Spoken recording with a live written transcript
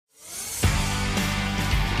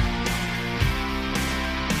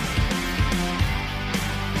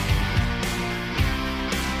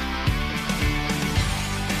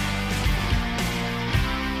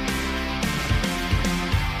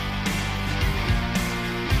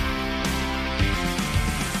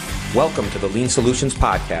Welcome to the Lean Solutions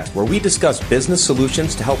Podcast, where we discuss business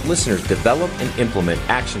solutions to help listeners develop and implement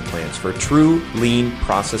action plans for true lean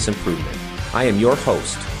process improvement. I am your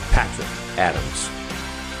host, Patrick Adams.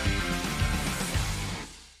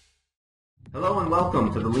 Hello and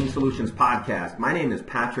welcome to the Lean Solutions Podcast. My name is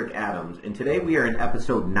Patrick Adams, and today we are in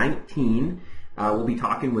episode 19. We'll be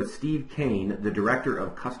talking with Steve Kane, the Director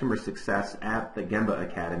of Customer Success at the Gemba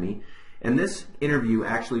Academy. And this interview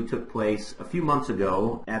actually took place a few months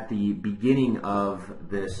ago at the beginning of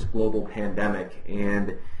this global pandemic.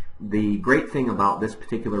 And the great thing about this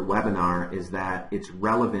particular webinar is that it's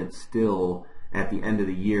relevant still at the end of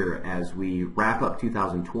the year as we wrap up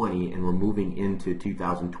 2020 and we're moving into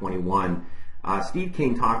 2021. Steve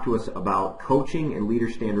Kane talked to us about coaching and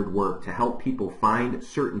leader standard work to help people find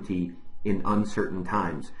certainty in uncertain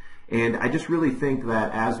times. And I just really think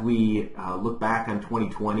that as we look back on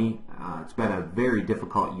 2020, it's been a very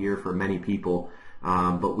difficult year for many people,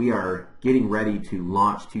 but we are getting ready to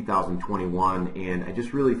launch 2021, and I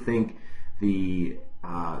just really think the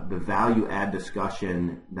value add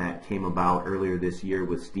discussion that came about earlier this year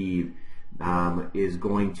with Steve is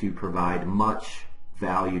going to provide much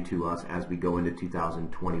value to us as we go into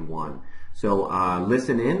 2021. So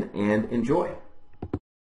listen in and enjoy.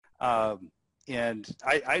 And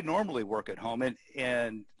I normally work at home,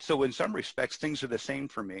 and so in some respects things are the same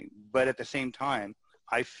for me, but at the same time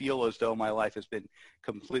I feel as though my life has been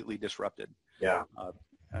completely disrupted. Yeah.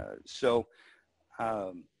 So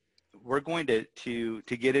we're going to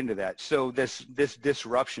get into that. So this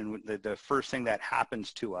disruption, the first thing that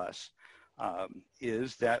happens to us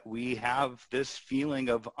is that we have this feeling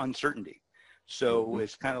of uncertainty. So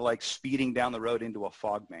it's kind of like speeding down the road into a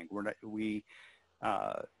fog bank.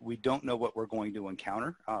 We don't know what we're going to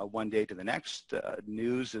encounter one day to the next.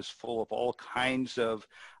 News is full of all kinds of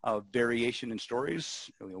variation in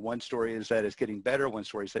stories. One story is that it's getting better. One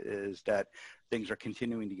story is that things are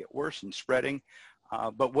continuing to get worse and spreading.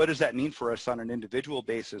 But what does that mean for us on an individual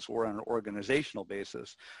basis or on an organizational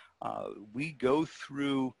basis? We go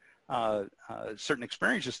through certain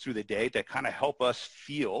experiences through the day that kind of help us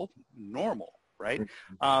feel normal. Right.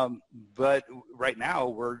 But right now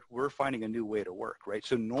we're finding a new way to work. Right.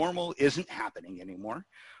 So normal isn't happening anymore.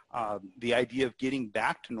 The idea of getting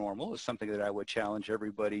back to normal is something that I would challenge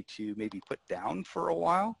everybody to maybe put down for a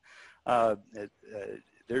while.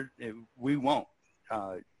 We won't.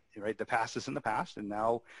 Right. The past is in the past, and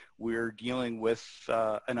now we're dealing with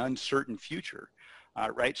an uncertain future.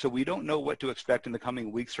 Right. So we don't know what to expect in the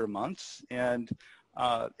coming weeks or months, and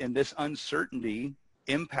this uncertainty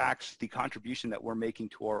impacts the contribution that we're making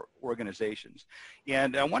to our organizations.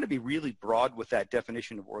 And I want to be really broad with that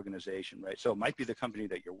definition of organization, right? So it might be the company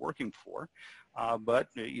that you're working for, but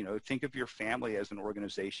think of your family as an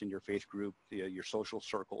organization, your faith group, your social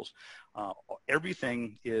circles.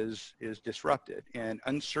 Everything is disrupted, and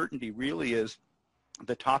uncertainty really is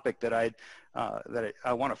the topic that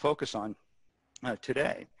I want to focus on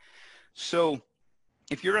today. So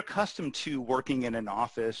if you're accustomed to working in an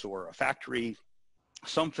office or a factory,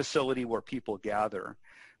 some facility where people gather,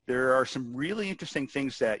 there are some really interesting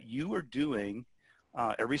things that you are doing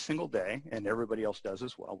every single day, and everybody else does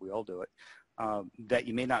as well, we all do it, that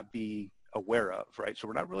you may not be aware of, right? So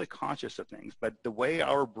we're not really conscious of things, but the way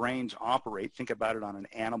our brains operate, think about it on an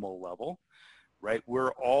animal level, right?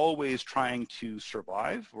 We're always trying to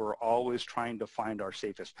survive. We're always trying to find our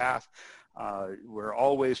safest path. We're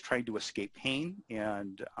always trying to escape pain,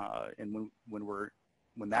 and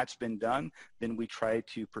when that's been done, then we try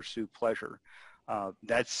to pursue pleasure.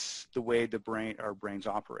 That's the way our brains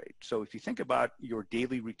operate. So if you think about your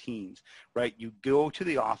daily routines, right? You go to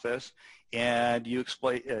the office and you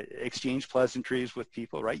exchange pleasantries with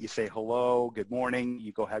people, right? You say hello, good morning.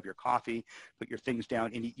 You go have your coffee, put your things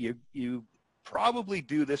down, and you probably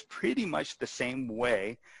do this pretty much the same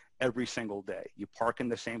way every single day. You park in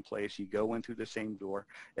the same place, you go in through the same door,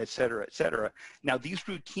 et cetera, et cetera. Now, these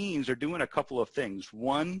routines are doing a couple of things.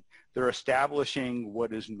 One, they're establishing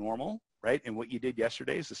what is normal, right? And what you did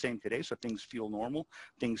yesterday is the same today, so things feel normal,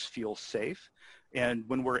 things feel safe. And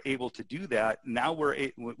when we're able to do that, now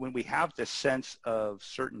when we have this sense of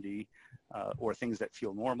certainty or things that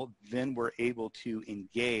feel normal, then we're able to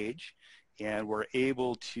engage, and we're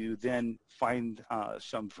able to then find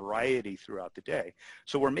some variety throughout the day.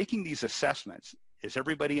 So we're making these assessments. Is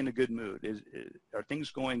everybody in a good mood? Are things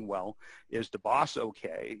going well? Is the boss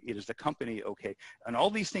okay? Is the company okay? And all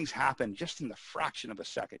these things happen just in the fraction of a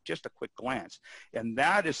second, just a quick glance. And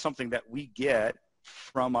that is something that we get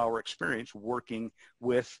from our experience working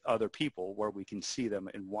with other people, where we can see them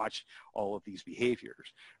and watch all of these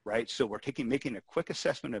behaviors, right? So we're making a quick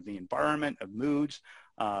assessment of the environment, of moods,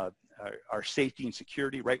 our safety and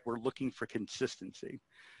security, right? We're looking for consistency.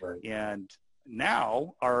 Right. And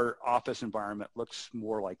now our office environment looks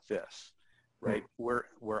more like this, right? We're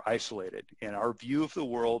isolated, and our view of the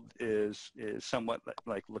world is somewhat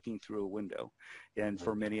like looking through a window. And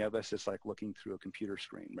for many of us, it's like looking through a computer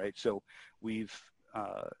screen, right? So we've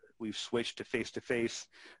switched to face-to-face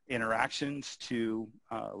interactions to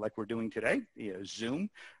like we're doing today, Zoom.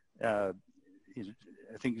 I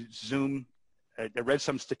think Zoom, I read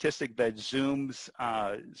some statistic that Zoom's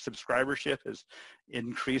subscribership has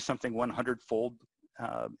increased something 100-fold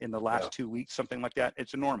in the last 2 weeks, something like that.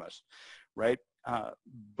 It's enormous, right?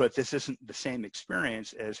 But this isn't the same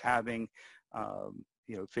experience as having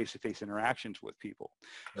face-to-face interactions with people.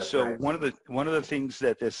 That's so right. One of the things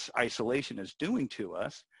that this isolation is doing to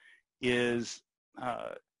us is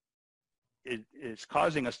it's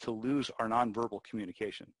causing us to lose our nonverbal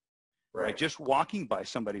communication. Right. Just walking by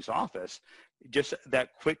somebody's office, just that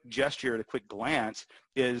quick gesture, the quick glance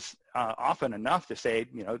is often enough to say,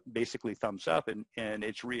 basically thumbs up, and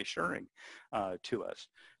it's reassuring to us.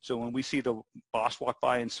 So when we see the boss walk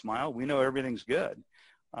by and smile, we know everything's good.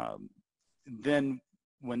 Then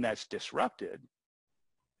when that's disrupted,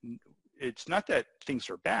 it's not that things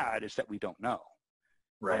are bad, it's that we don't know.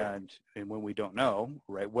 Right. And when we don't know,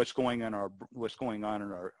 right, what's going on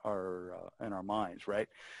in our minds, right?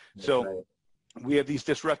 That's so right. We have these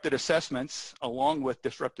disrupted assessments along with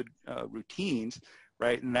disrupted routines,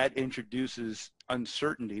 right? And that introduces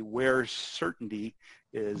uncertainty where certainty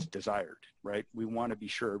is desired, right? We want to be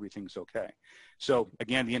sure everything's okay. So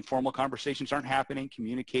again, the informal conversations aren't happening.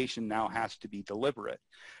 Communication now has to be deliberate.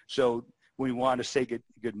 So we want to say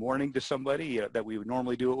good morning to somebody that we would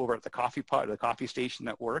normally do over at the coffee pot, or the coffee station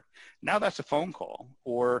at work. Now that's a phone call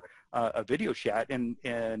or a video chat, and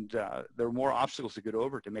there are more obstacles to get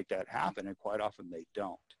over to make that happen, and quite often they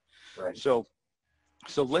don't. Right. So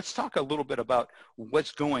let's talk a little bit about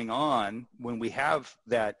what's going on when we have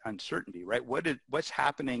that uncertainty, right? What's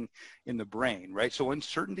happening in the brain, right? So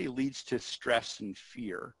uncertainty leads to stress and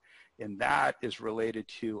fear, and that is related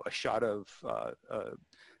to a shot of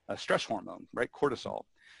a stress hormone, right? Cortisol.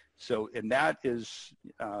 So, and that is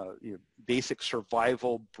basic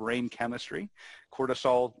survival brain chemistry.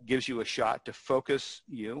 Cortisol gives you a shot to focus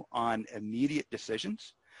you on immediate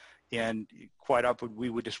decisions. And quite often we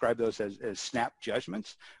would describe those as snap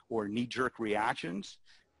judgments or knee-jerk reactions.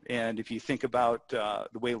 And if you think about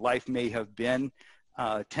the way life may have been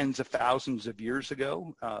tens of thousands of years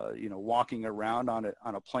ago, walking around on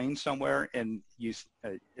a plane somewhere, and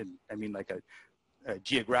like a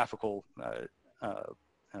geographical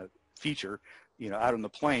feature, out on the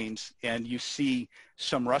plains, and you see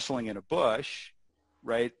some rustling in a bush,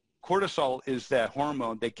 right? Cortisol is that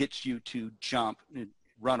hormone that gets you to jump and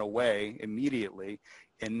run away immediately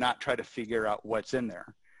and not try to figure out what's in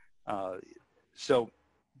there. So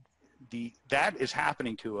that is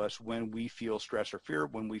happening to us when we feel stress or fear,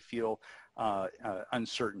 when we feel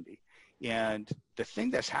uncertainty. And the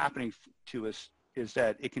thing that's happening to us is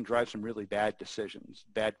that it can drive some really bad decisions,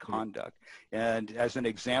 bad conduct. And as an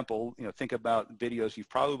example, think about videos you've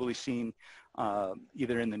probably seen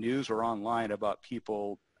either in the news or online about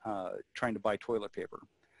people trying to buy toilet paper.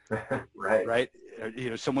 Right.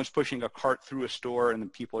 Someone's pushing a cart through a store, and then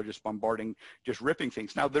people are just bombarding, just ripping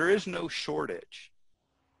things. Now, there is no shortage,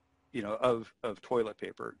 of toilet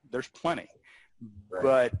paper. There's plenty. Right.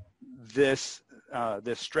 But this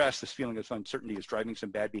stress, this feeling of uncertainty is driving some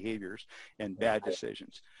bad behaviors and bad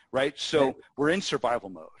decisions, right? So we're in survival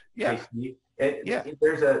mode. Yeah.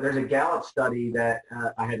 There's a Gallup study that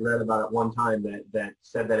I had read about at one time that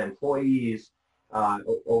said that employees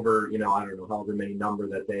over, I don't know, however many number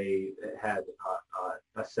that they had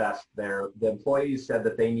assessed there, the employees said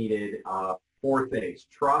that they needed 4 things: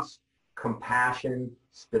 trust, compassion,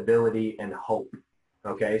 stability, and hope.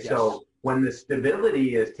 Okay, yes. So when the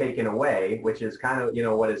stability is taken away, which is kind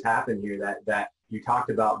of, what has happened here, that you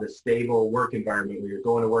talked about the stable work environment where you're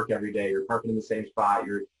going to work every day, you're parking in the same spot,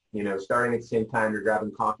 you're, starting at the same time, you're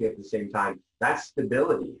grabbing coffee at the same time. That's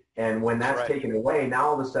stability. And when that's taken away, now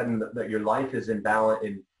all of a sudden that your life is not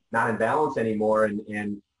in balance anymore.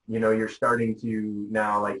 And you're starting to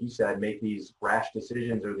now, like you said, make these rash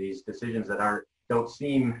decisions, or these decisions that don't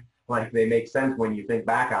seem like they make sense when you think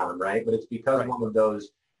back on them, right? But it's because one of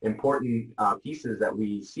those important pieces that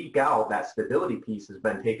we seek out, that stability piece, has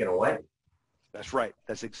been taken away. That's right.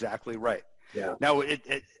 That's exactly right. Yeah. Now,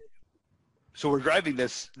 so we're driving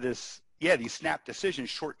these snap decisions,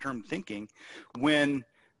 short-term thinking, when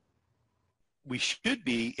we should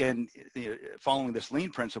be in following this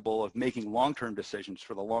lean principle of making long-term decisions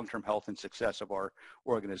for the long-term health and success of our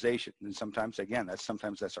organization. And sometimes, again, that's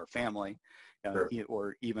our family, Sure.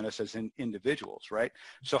 or even us as individuals, right?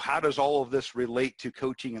 So how does all of this relate to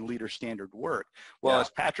coaching and leader standard work? Well,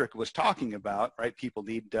 as Patrick was talking about, right, people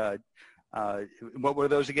need, what were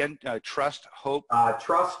those again? Trust, hope.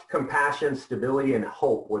 Trust, compassion, stability, and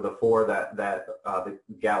hope were the four that the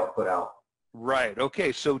Gallup put out. Right.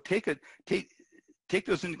 Okay. So take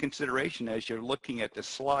those into consideration as you're looking at the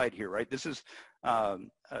slide here, right? This is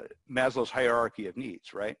Maslow's hierarchy of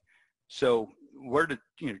needs, right? So where did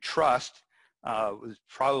trust was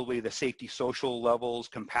probably the safety social levels.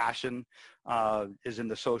 Compassion is in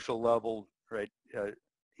the social level, right?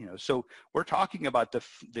 So we're talking about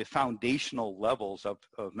the foundational levels of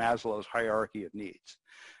Maslow's hierarchy of needs,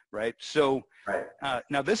 right? So right.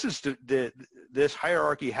 Now this is this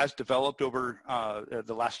hierarchy has developed over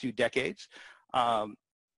the last few decades.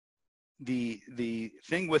 The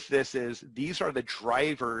thing with this is these are the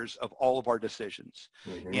drivers of all of our decisions,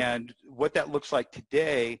 Mm-hmm. and what that looks like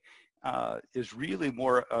today is really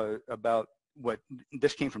more about what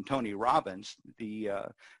this came from Tony Robbins, the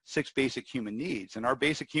 6 basic human needs. And our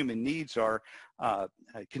basic human needs are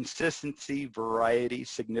consistency, variety,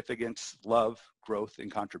 significance, love, growth,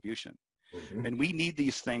 and contribution. Mm-hmm. And we need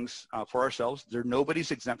these things for ourselves. Nobody's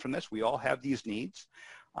exempt from this. We all have these needs.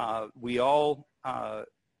 We all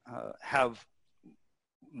have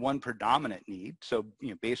one predominant need. So,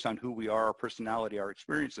 based on who we are, our personality, our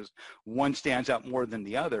experiences, one stands out more than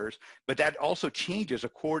the others, but that also changes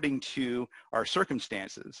according to our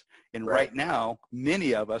circumstances. And right now,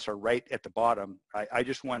 many of us are right at the bottom. I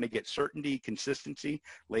just want to get certainty, consistency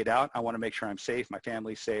laid out. I want to make sure I'm safe, my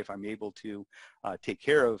family's safe, I'm able to take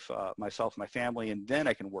care of myself, my family, and then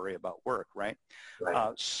I can worry about work, right?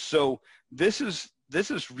 So this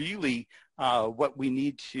is really what we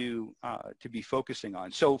need to be focusing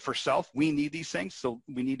on. So for self, we need these things. So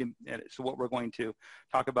we need to. So what we're going to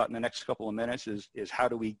talk about in the next couple of minutes is how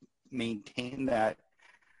do we maintain that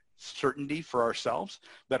certainty for ourselves.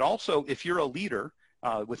 But also, if you're a leader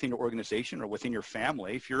within your organization or within your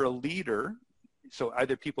family, if you're a leader, so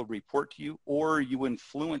either people report to you or you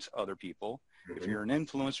influence other people. Mm-hmm. If you're an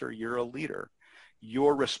influencer, you're a leader.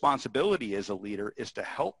 Your responsibility as a leader is to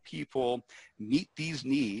help people meet these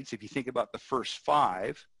needs. If you think about the first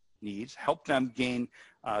 5 needs, help them gain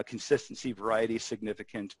consistency, variety,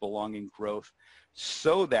 significance, belonging, growth,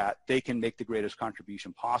 so that they can make the greatest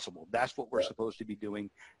contribution possible. That's what we're supposed to be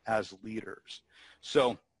doing as leaders.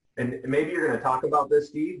 So, and maybe you're going to talk about this,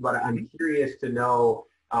 Steve, but I'm curious to know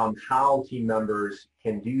how team members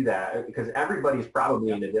can do that, because everybody's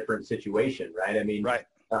probably in a different situation, right? I mean,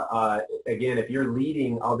 again, if you're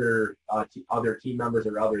leading other team members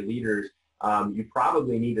or other leaders, you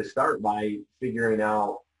probably need to start by figuring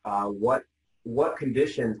out what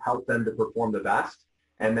conditions help them to perform the best,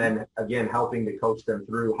 and then again helping to coach them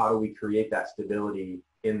through how do we create that stability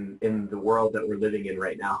in the world that we're living in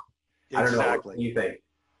right now. Exactly. I don't know what you think.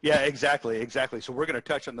 Yeah, exactly. So we're going to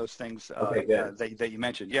touch on those things that you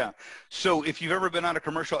mentioned. Yeah. So if you've ever been on a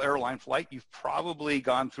commercial airline flight, you've probably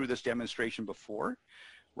gone through this demonstration before.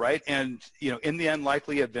 Right. And, in the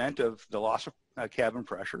unlikely event of the loss of cabin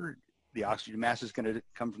pressure, the oxygen mask is going to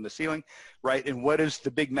come from the ceiling. Right. And what is the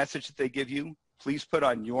big message that they give you? Please put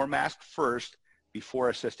on your mask first before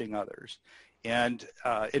assisting others. And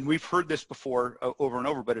we've heard this before over and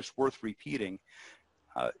over, but it's worth repeating.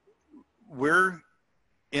 We're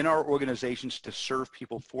in our organizations to serve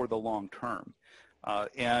people for the long term.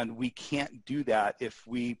 And we can't do that if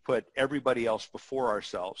we put everybody else before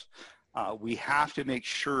ourselves. We have to make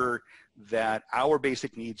sure that our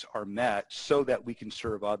basic needs are met so that we can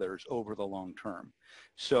serve others over the long term.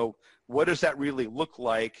 So what does that really look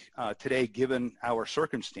like today given our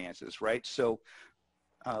circumstances, right? So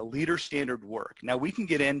leader standard work. Now we can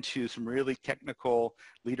get into some really technical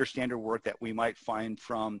leader standard work that we might find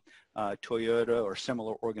from Toyota or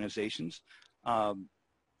similar organizations.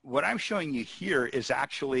 What I'm showing you here is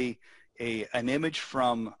actually an image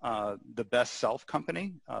from the Best Self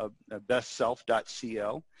company,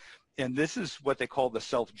 bestself.co, and this is what they call the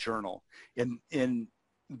Self Journal. And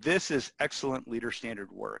this is excellent leader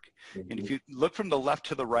standard work. Mm-hmm. And if you look from the left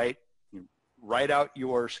to the right, you write out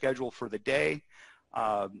your schedule for the day.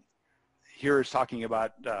 Here is talking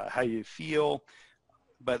about how you feel,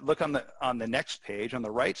 but look on the next page on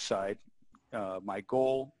the right side, my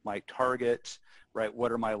goal, my targets, right?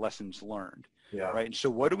 What are my lessons learned? Yeah. Right. And so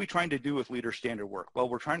what are we trying to do with leader standard work? Well,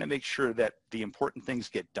 we're trying to make sure that the important things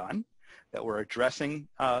get done, that we're addressing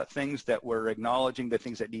things, that we're acknowledging the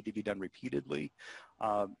things that need to be done repeatedly.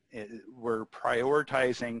 We're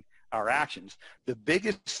prioritizing our actions. The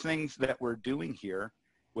biggest things that we're doing here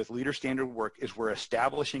with leader standard work is we're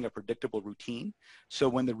establishing a predictable routine. So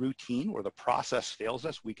when the routine or the process fails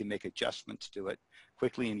us, we can make adjustments to it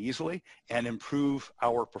quickly and easily and improve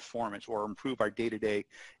our performance or improve our day-to-day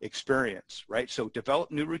experience, right? So develop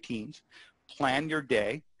new routines, plan your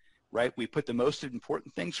day, right? We put the most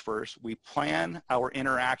important things first. We plan our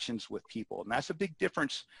interactions with people. And that's a big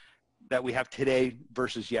difference that we have today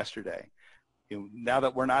versus yesterday. Now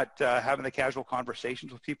that we're not having the casual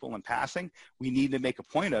conversations with people in passing, we need to make a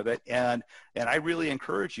point of it. And I really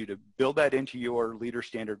encourage you to build that into your leader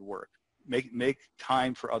standard work. Make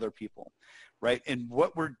time for other people, right? And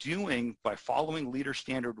what we're doing by following leader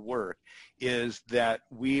standard work is that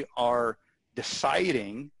we are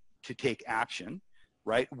deciding to take action,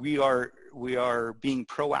 right? We are being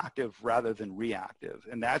proactive rather than reactive.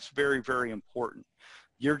 And that's very, very important.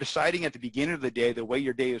 You're deciding at the beginning of the day the way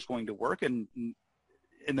your day is going to work. And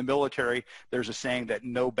in the military, there's a saying that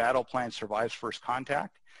no battle plan survives first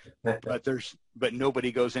contact, but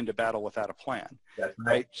nobody goes into battle without a plan. That's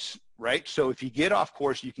right. Right? So if you get off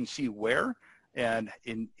course, you can see where, and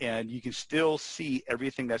you can still see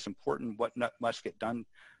everything that's important, what must get done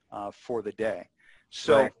for the day.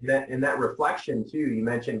 So right. And that reflection too, you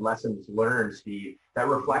mentioned lessons learned, Steve. That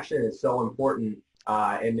reflection is so important.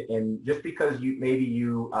 And just because you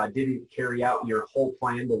didn't carry out your whole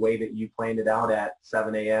plan the way that you planned it out at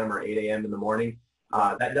 7 a.m. or 8 a.m. in the morning,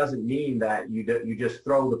 that doesn't mean that you just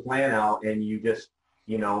throw the plan out and you just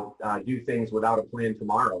do things without a plan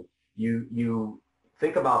tomorrow. You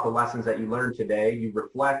think about the lessons that you learned today. You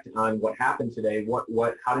reflect on what happened today.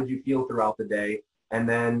 How did you feel throughout the day? And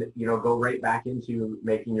then go right back into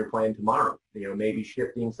making your plan tomorrow. Maybe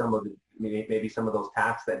shifting some of those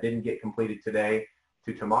tasks that didn't get completed today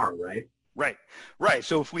to tomorrow, right? Right.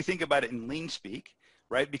 So if we think about it in lean speak,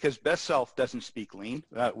 right, because best self doesn't speak lean,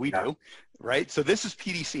 we do, right? So this is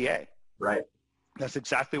PDCA. Right. That's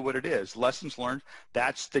exactly what it is. Lessons learned,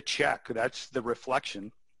 that's the check, that's the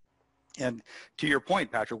reflection. And to your point,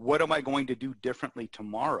 Patrick, what am I going to do differently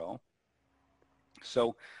tomorrow?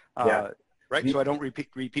 So, right, so I don't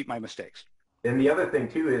repeat my mistakes. And the other thing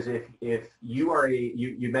too is if you are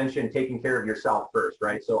you mentioned taking care of yourself first,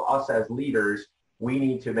 right? So us as leaders, we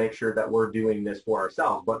need to make sure that we're doing this for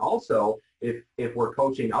ourselves. But also if we're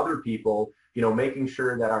coaching other people, making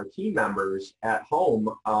sure that our team members at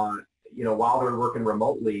home, while they're working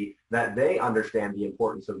remotely, that they understand the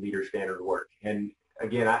importance of leader standard work. And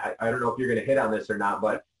again, I don't know if you're going to hit on this or not,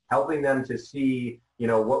 but helping them to see,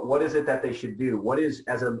 what is it that they should do? What is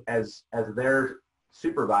as their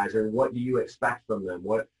supervisor, what do you expect from them?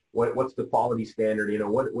 What's the quality standard?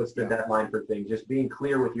 What's the deadline for things? Just being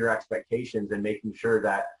clear with your expectations and making sure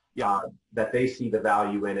that that they see the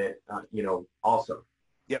value in it, also.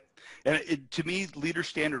 Yep. And to me, leader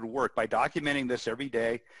standard work, by documenting this every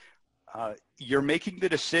day, you're making the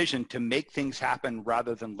decision to make things happen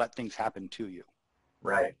rather than let things happen to you.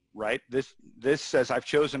 Right. Right. This says I've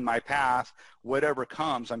chosen my path. Whatever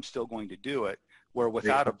comes, I'm still going to do it. Where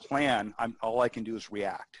without a plan, all I can do is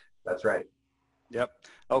react. That's right. Yep.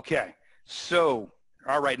 Okay. So,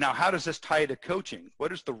 all right. Now, how does this tie to coaching?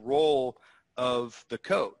 What is the role of the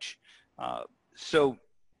coach? So,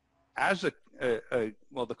 as the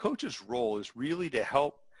coach's role is really to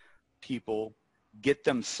help people get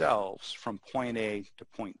themselves from point A to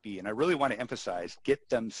point B. And I really want to emphasize, get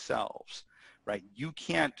themselves. Right? You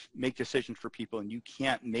can't make decisions for people and you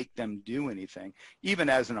can't make them do anything. Even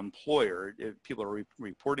as an employer, if people are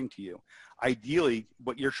reporting to you, ideally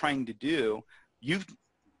what you're trying to do,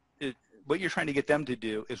 what you're trying to get them to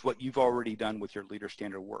do is what you've already done with your leader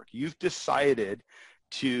standard work. You've decided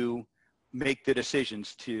to make the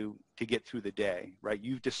decisions to get through the day, right?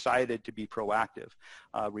 You've decided to be proactive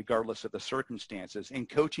regardless of the circumstances. And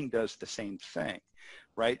coaching does the same thing,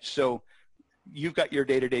 right? So you've got your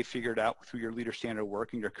day-to-day figured out through your leader standard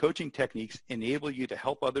work, and your coaching techniques enable you to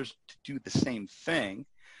help others to do the same thing,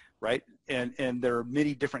 right? And there are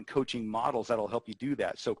many different coaching models that'll help you do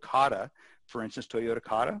that. So Kata, for instance, Toyota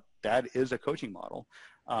Kata, that is a coaching model.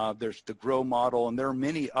 There's the GROW model, and there are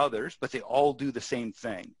many others, but they all do the same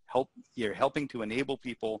thing. You're helping to enable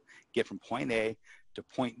people get from point A to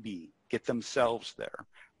point B, get themselves there,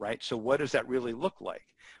 right? So what does that really look like?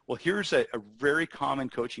 Well, here's a very common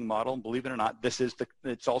coaching model, and believe it or not,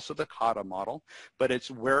 it's also the Kata model, but it's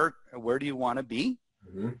where do you want to be?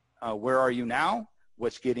 Mm-hmm. Where are you now?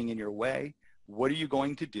 What's getting in your way? What are you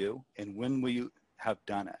going to do? And when will you have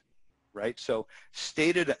done it, right? So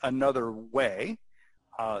stated another way,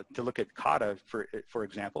 to look at kata, for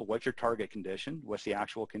example. What's your target condition? What's the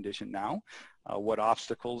actual condition now? What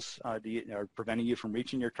obstacles are preventing you from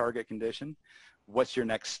reaching your target condition? What's your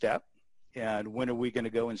next step? And when are we going to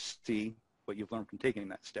go and see what you've learned from taking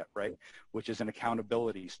that step, right? Which is an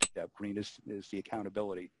accountability step. Green is the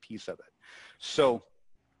accountability piece of it. So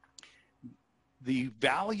the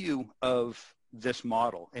value of this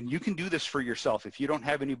model, and you can do this for yourself. If you don't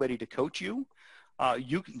have anybody to coach you,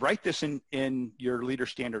 you can write this in your leader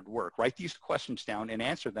standard work. Write these questions down and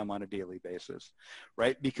answer them on a daily basis,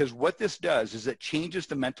 right? Because what this does is it changes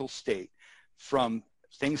the mental state from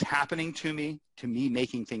things happening to me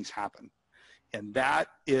making things happen. And that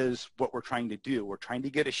is what we're trying to do. We're trying to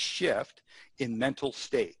get a shift in mental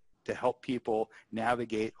state to help people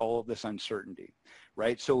navigate all of this uncertainty,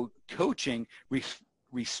 right? So coaching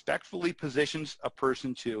respectfully positions a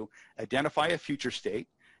person to identify a future state,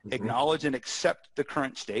 acknowledge and accept the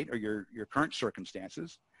current state or your current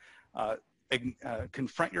circumstances,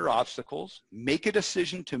 confront your obstacles, make a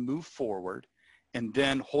decision to move forward, and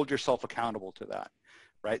then hold yourself accountable to that,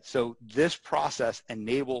 right? So this process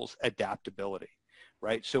enables adaptability,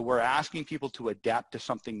 right? So we're asking people to adapt to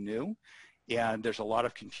something new, and there's a lot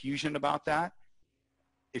of confusion about that.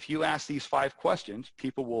 If you ask these 5 questions,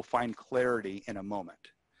 people will find clarity in a moment.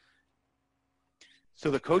 So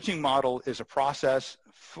the coaching model is a process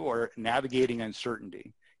for navigating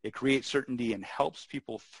uncertainty. It creates certainty and helps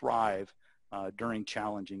people thrive during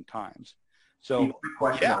challenging times. So,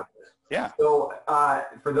 question on this. Yeah. So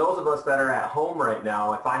for those of us that are at home right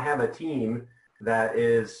now, if I have a team that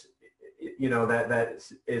is, that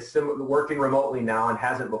is working remotely now and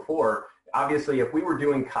hasn't before, obviously, if we were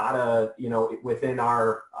doing kata, within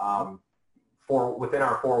our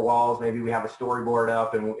 4 walls, maybe we have a storyboard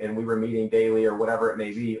up and we were meeting daily or whatever it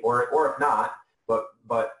may be, or if not,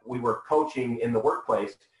 but we were coaching in the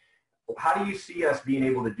workplace. How do you see us being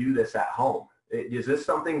able to do this at home? Is this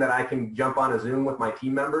something that I can jump on a Zoom with my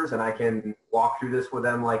team members and I can walk through this with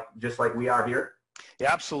them just like we are here?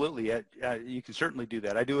 Yeah, absolutely. You can certainly do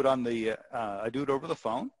that. I do it I do it over the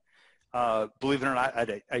phone. Believe it or not,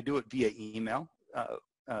 I do it via email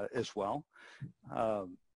as well.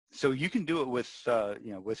 So you can do it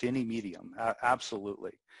with any medium,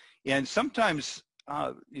 absolutely. And sometimes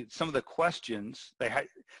some of the questions,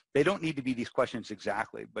 they don't need to be these questions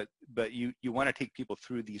exactly, but you want to take people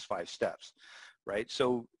through these 5 steps, right?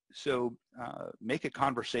 So make it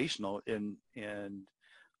conversational, and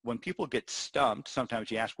when people get stumped,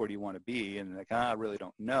 sometimes you ask, where do you want to be? And they're like, I really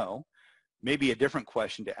don't know. Maybe a different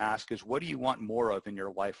question to ask is, what do you want more of in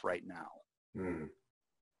your life right now?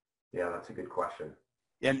 Yeah, that's a good question.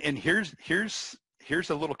 And here's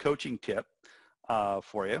a little coaching tip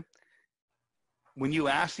for you. When you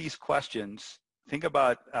ask these questions, think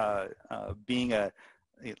about being a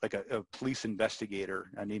police investigator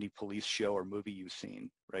on any police show or movie you've seen,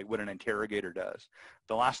 right? What an interrogator does.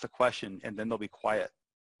 They'll ask the question and then they'll be quiet.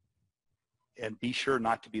 And be sure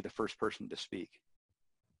not to be the first person to speak.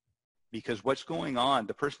 Because what's going on,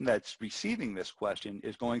 the person that's receiving this question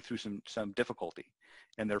is going through some difficulty,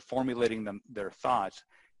 and they're formulating their thoughts.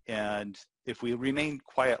 And if we remain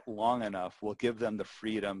quiet long enough, we'll give them the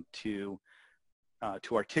freedom to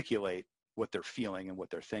articulate what they're feeling and what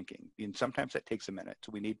they're thinking. And sometimes that takes a minute.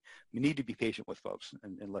 So we need to be patient with folks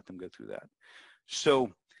and let them go through that.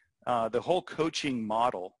 So the whole coaching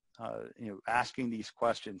model, asking these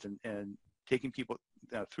questions and taking people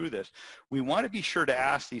through this, we want to be sure to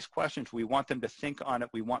ask these questions. We want them to think on it.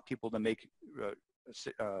 We want people to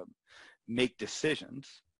make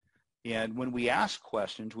decisions. And when we ask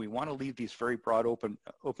questions, we want to leave these very broad,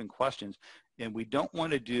 open questions. And we don't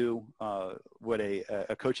want to do what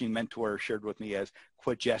a coaching mentor shared with me as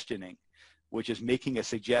questioning, which is making a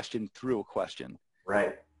suggestion through a question.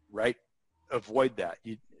 Right. Right? Avoid that.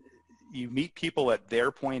 You meet people at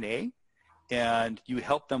their point A, and you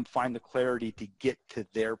help them find the clarity to get to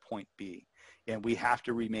their point B. And we have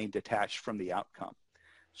to remain detached from the outcome.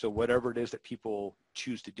 So whatever it is that people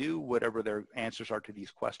choose to do, whatever their answers are to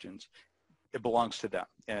these questions, it belongs to them,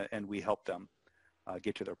 and we help them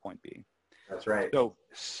get to their point B. That's right.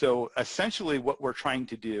 So essentially what we're trying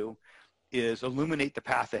to do is illuminate the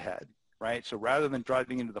path ahead, right? So rather than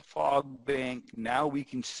driving into the fog bank, now we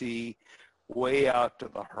can see way out to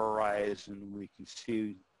the horizon. We can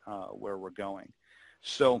see where we're going.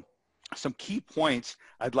 So some key points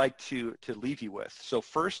I'd like to leave you with. So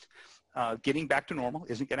first, getting back to normal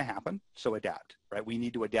isn't going to happen, so adapt, right? We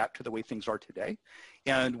need to adapt to the way things are today.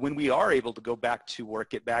 And when we are able to go back to work,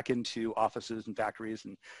 get back into offices and factories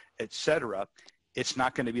and et cetera, it's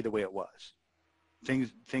not going to be the way it was.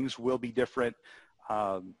 Things will be different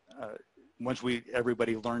once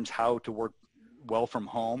everybody learns how to work well from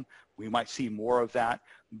home. We might see more of that,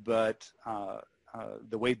 but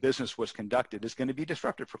the way business was conducted is going to be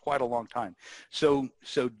disrupted for quite a long time. So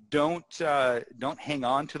don't hang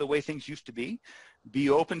on to the way things used to be. Be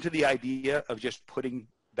open to the idea of just putting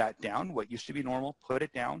that down, what used to be normal, put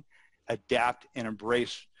it down, adapt, and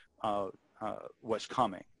embrace what's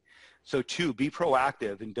coming. So 2, be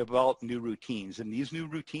proactive and develop new routines. And these new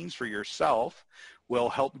routines for yourself will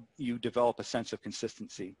help you develop a sense of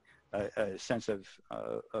consistency, a sense of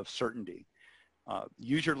certainty.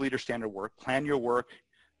 Use your leader standard work, plan your work,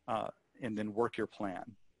 and then work your plan.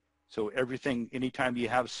 So everything, anytime you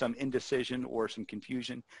have some indecision or some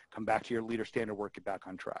confusion, come back to your leader standard work, get back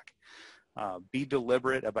on track. Be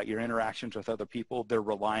deliberate about your interactions with other people. They're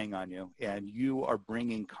relying on you, and you are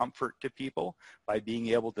bringing comfort to people by being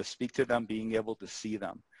able to speak to them, being able to see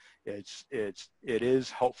them. It is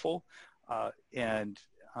helpful, and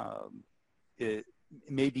it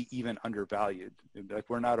may be even undervalued. Like,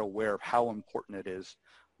 we're not aware of how important it is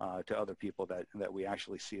to other people that we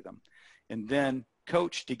actually see them. And then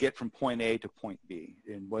coach to get from point A to point B,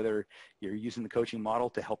 and whether you're using the coaching model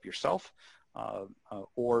to help yourself,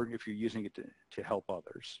 or if you're using it to help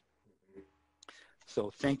others.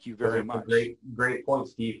 So thank you very much. Great point,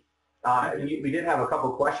 Steve. We did have a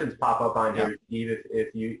couple questions pop up on here, Steve.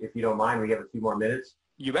 If you don't mind, we have a few more minutes.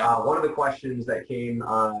 You bet. One of the questions that came,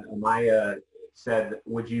 Maya said,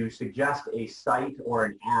 would you suggest a site or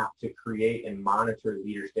an app to create and monitor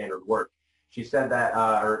leader standard work? She said that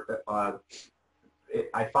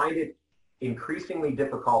I find it increasingly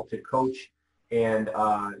difficult to coach and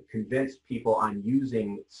convince people on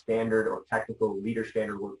using standard or technical leader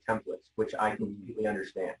standard work templates, which I completely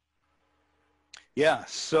understand. Yeah,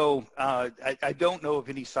 so I don't know of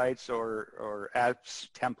any sites or apps,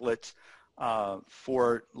 templates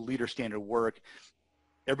for leader standard work.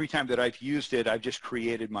 Every time that I've used it, I've just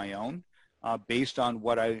created my own based on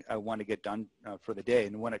what I want to get done for the day.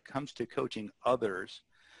 And when it comes to coaching others,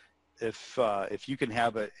 if you can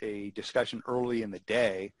have a discussion early in the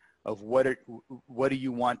day of what do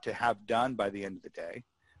you want to have done by the end of the day,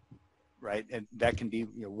 right? And that can be,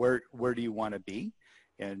 where do you want to be,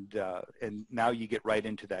 and now you get right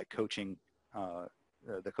into that coaching,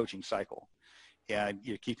 the coaching cycle, and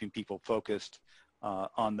you're keeping people focused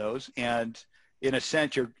on those. And in a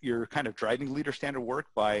sense, you're kind of driving leader standard work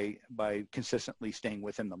by consistently staying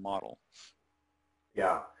within the model.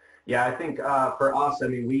 Yeah, I think for us, I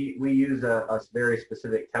mean, we use a very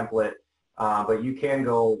specific template. But you can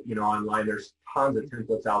go, online. There's tons of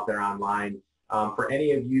templates out there online. For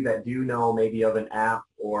any of you that do know maybe of an app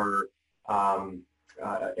or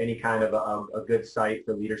any kind of a good site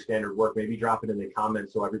for leader standard work, maybe drop it in the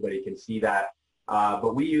comments so everybody can see that.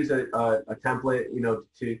 But we use a template,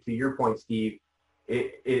 to your point, Steve.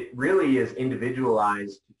 It really is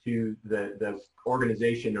individualized to the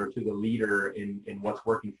organization or to the leader in what's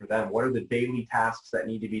working for them. What are the daily tasks that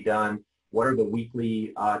need to be done? What are the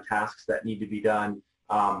weekly tasks that need to be done?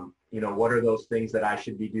 What are those things that I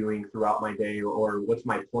should be doing throughout my day, or what's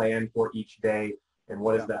my plan for each day, and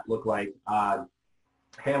what does that look like?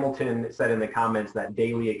 Hamilton said in the comments that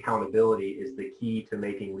daily accountability is the key to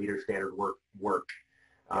making leader standard work.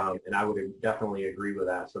 And I would definitely agree with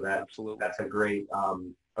that. So that's a great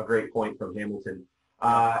point from Hamilton.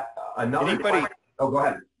 Oh, go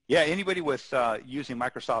ahead. Yeah, anybody with using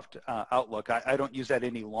Microsoft Outlook, I don't use that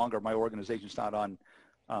any longer. My organization's not on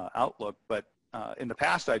Outlook, but in the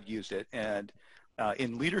past I've used it. And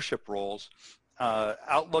in leadership roles,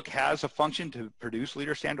 Outlook has a function to produce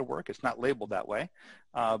leader standard work. It's not labeled that way.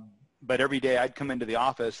 But every day I'd come into the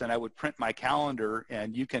office and I would print my calendar,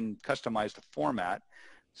 and you can customize the format.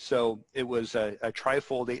 So it was a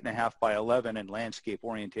trifold 8.5 by 11 in landscape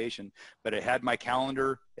orientation, but it had my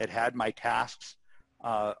calendar, it had my tasks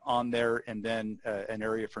on there, and then an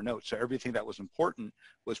area for notes. So everything that was important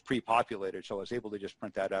was pre-populated, so I was able to just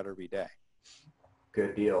print that out every day.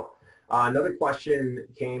 Good deal. Another question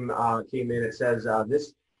came in. It says,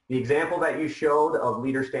 the example that you showed of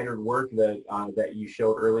leader standard work that you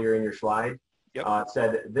showed earlier in your slide, yep. It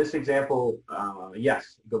said this example,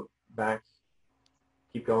 yes, go back,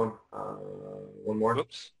 keep going, one more.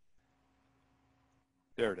 Oops.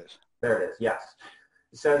 There it is. There it is, yes.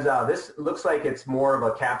 It says this looks like it's more of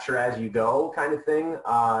a capture as you go kind of thing.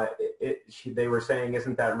 They were saying,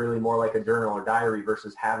 isn't that really more like a journal or diary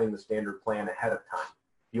versus having the standard plan ahead of time?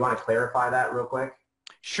 You want to clarify that real quick?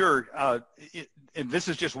 Sure. And this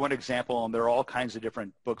is just one example, and there are all kinds of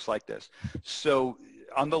different books like this. So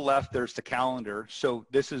on the left, there's the calendar. So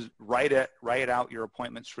this is write out your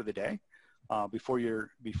appointments for the day before your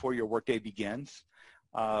workday begins.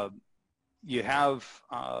 you have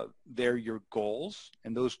there your goals,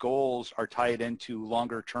 and those goals are tied into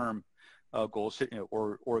longer term goals,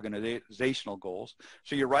 or organizational goals.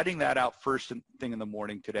 So you're writing that out first thing in the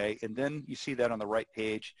morning today, and then you see that on the right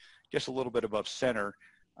page, just a little bit above center,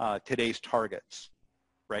 today's targets,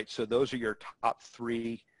 right? So those are your top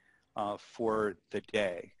 3 for the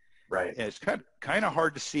day. Right. And it's kind of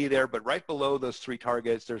hard to see there, but right below those 3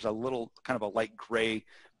 targets, there's a little kind of a light gray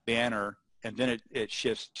banner, and then it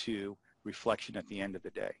shifts to reflection at the end of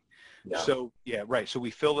the day. Yeah. So yeah, right. So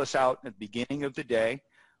we fill this out at the beginning of the day,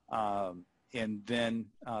 and then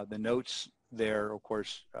the notes there, of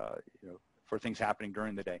course, for things happening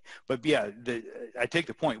during the day. But yeah, I take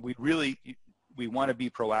the point. We want to be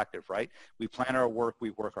proactive, right? We plan our work,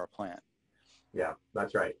 we work our plan. Yeah,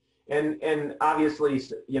 that's right. And obviously,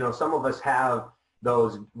 some of us have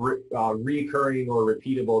those recurring or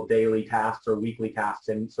repeatable daily tasks or weekly tasks,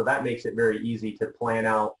 and so that makes it very easy to plan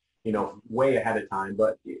out, way ahead of time.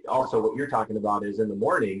 But also what you're talking about is in the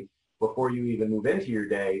morning, before you even move into your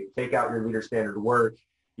day, take out your leader standard work,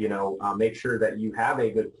 make sure that you have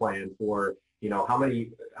a good plan for,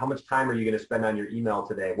 how much time are you going to spend on your email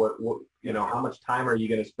today? How much time are you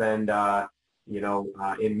going to spend,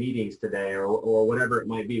 in meetings today, or whatever it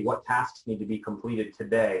might be? What tasks need to be completed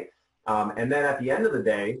today? And then at the end of the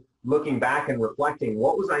day, looking back and reflecting,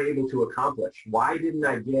 what was I able to accomplish? Why didn't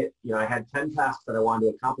I get, I had 10 tasks that I wanted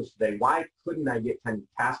to accomplish today. Why couldn't I get 10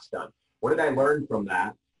 tasks done? What did I learn from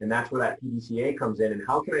that? And that's where that PDCA comes in. And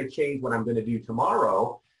how can I change what I'm going to do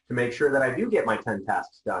tomorrow to make sure that I do get my 10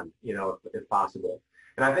 tasks done, if possible?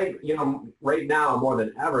 And I think, right now more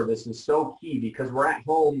than ever, this is so key because we're at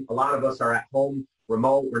home. A lot of us are at home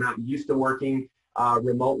remote. We're not used to working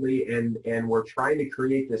remotely, and we're trying to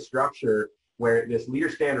create this structure where this leader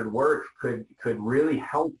standard work could really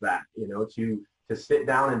help that, to sit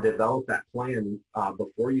down and develop that plan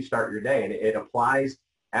before you start your day. And it applies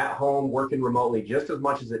at home, working remotely, just as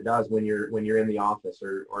much as it does when you're in the office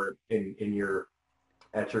or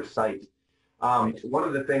at your site. One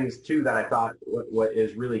of the things too that I thought what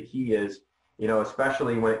is really key is,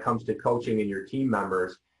 especially when it comes to coaching and your team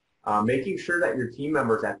members, making sure that your team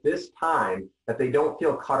members at this time, that they don't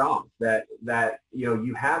feel cut off, that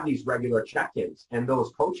you have these regular check-ins, and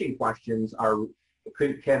those coaching questions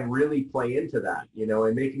can really play into that,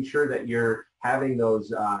 and making sure that you're having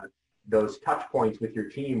those touch points with your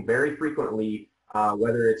team very frequently,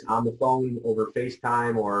 whether it's on the phone over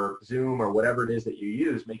FaceTime or Zoom or whatever it is that you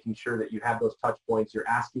use, making sure that you have those touch points. You're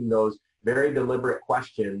asking those very deliberate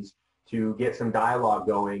questions to get some dialogue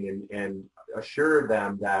going and assure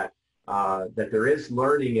them that there is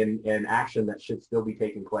learning and action that should still be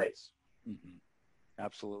taking place. Mm-hmm.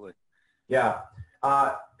 Absolutely. Yeah.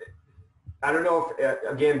 I don't know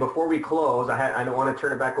if, again, before we close, I don't want to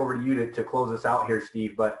turn it back over to you to close us out here,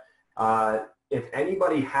 Steve, but if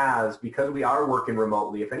anybody has, because we are working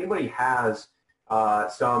remotely, if anybody has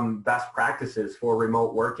some best practices for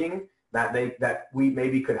remote working that we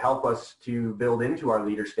maybe could help us to build into our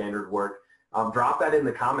leader standard work, drop that in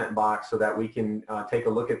the comment box so that we can take a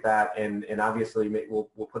look at that, and obviously we'll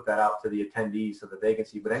put that out to the attendees so that they can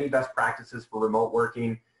see. But any best practices for remote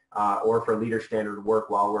working or for leader standard work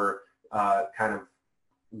while we're kind of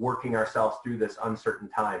working ourselves through this uncertain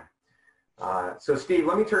time. So Steve,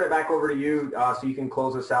 let me turn it back over to you so you can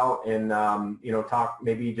close us out and talk,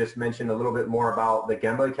 maybe just mention a little bit more about the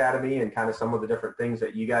Gemba Academy and kind of some of the different things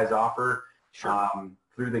that you guys offer. Sure.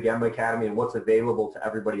 Through the Gemba Academy, and what's available to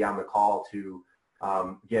everybody on the call to,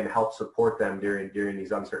 again, help support them during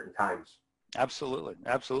these uncertain times. Absolutely.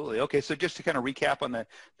 Absolutely. Okay, so just to kind of recap on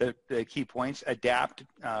the key points: adapt,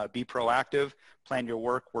 be proactive, plan your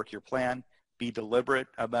work your plan, be deliberate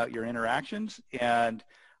about your interactions, and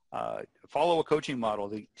follow a coaching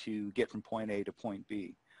model to get from point A to point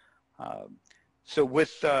B. So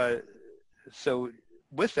with that,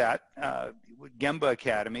 Gemba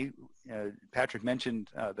Academy, Patrick mentioned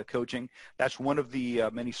the coaching. That's one of the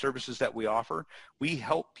many services that we offer. We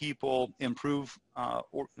help people improve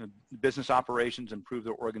business operations, improve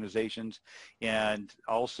their organizations, and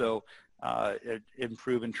also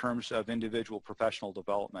improve in terms of individual professional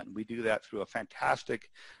development. We do that through a fantastic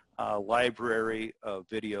library of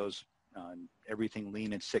videos on everything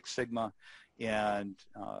Lean and Six Sigma and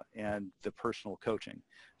the personal coaching.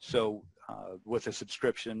 So with a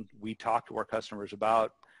subscription, we talk to our customers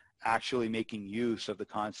about actually making use of the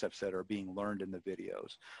concepts that are being learned in the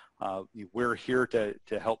videos. We're here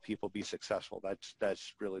to help people be successful.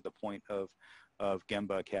 That's really the point of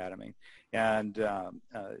Gemba Academy. And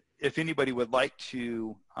if anybody would like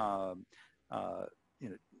to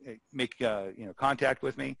make contact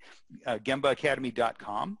with me,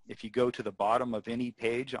 GembaAcademy.com. If you go to the bottom of any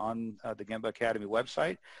page on the Gemba Academy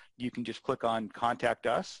website, you can just click on Contact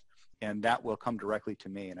Us, and that will come directly to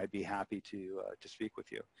me, and I'd be happy to speak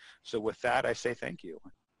with you. So with that, I say thank you.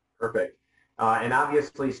 Perfect. And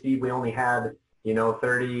obviously, Steve, we only had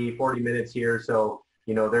 30, 40 minutes here, so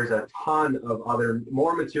there's a ton of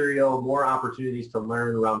more material, more opportunities to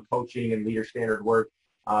learn around coaching and leader standard work.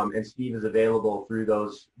 And Steve is available through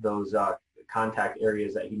those contact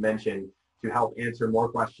areas that he mentioned to help answer more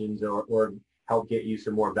questions or help get you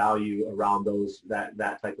some more value around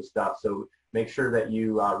that type of stuff. So make sure that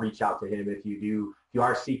you reach out to him if you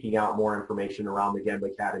are seeking out more information around the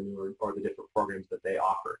Gemba Academy or the different programs that they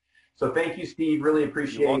offer. So thank you, Steve. Really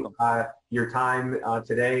appreciate your time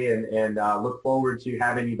today, and look forward to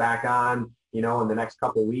having you back on, in the next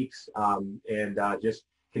couple of weeks, and just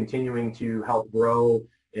continuing to help grow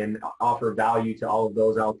and offer value to all of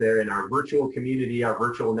those out there in our virtual community, our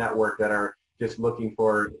virtual network that are just looking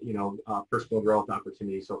for, personal growth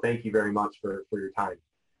opportunities. So thank you very much for your time.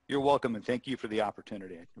 You're welcome, and thank you for the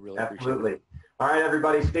opportunity. I really Absolutely. appreciate it. All right,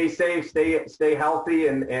 everybody, stay safe, stay healthy,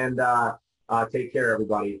 and take care,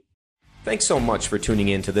 everybody. Thanks so much for tuning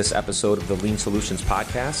in to this episode of the Lean Solutions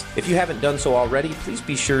Podcast. If you haven't done so already, please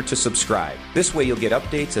be sure to subscribe. This way you'll get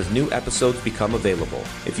updates as new episodes become available.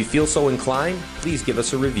 If you feel so inclined, please give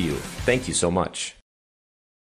us a review. Thank you so much.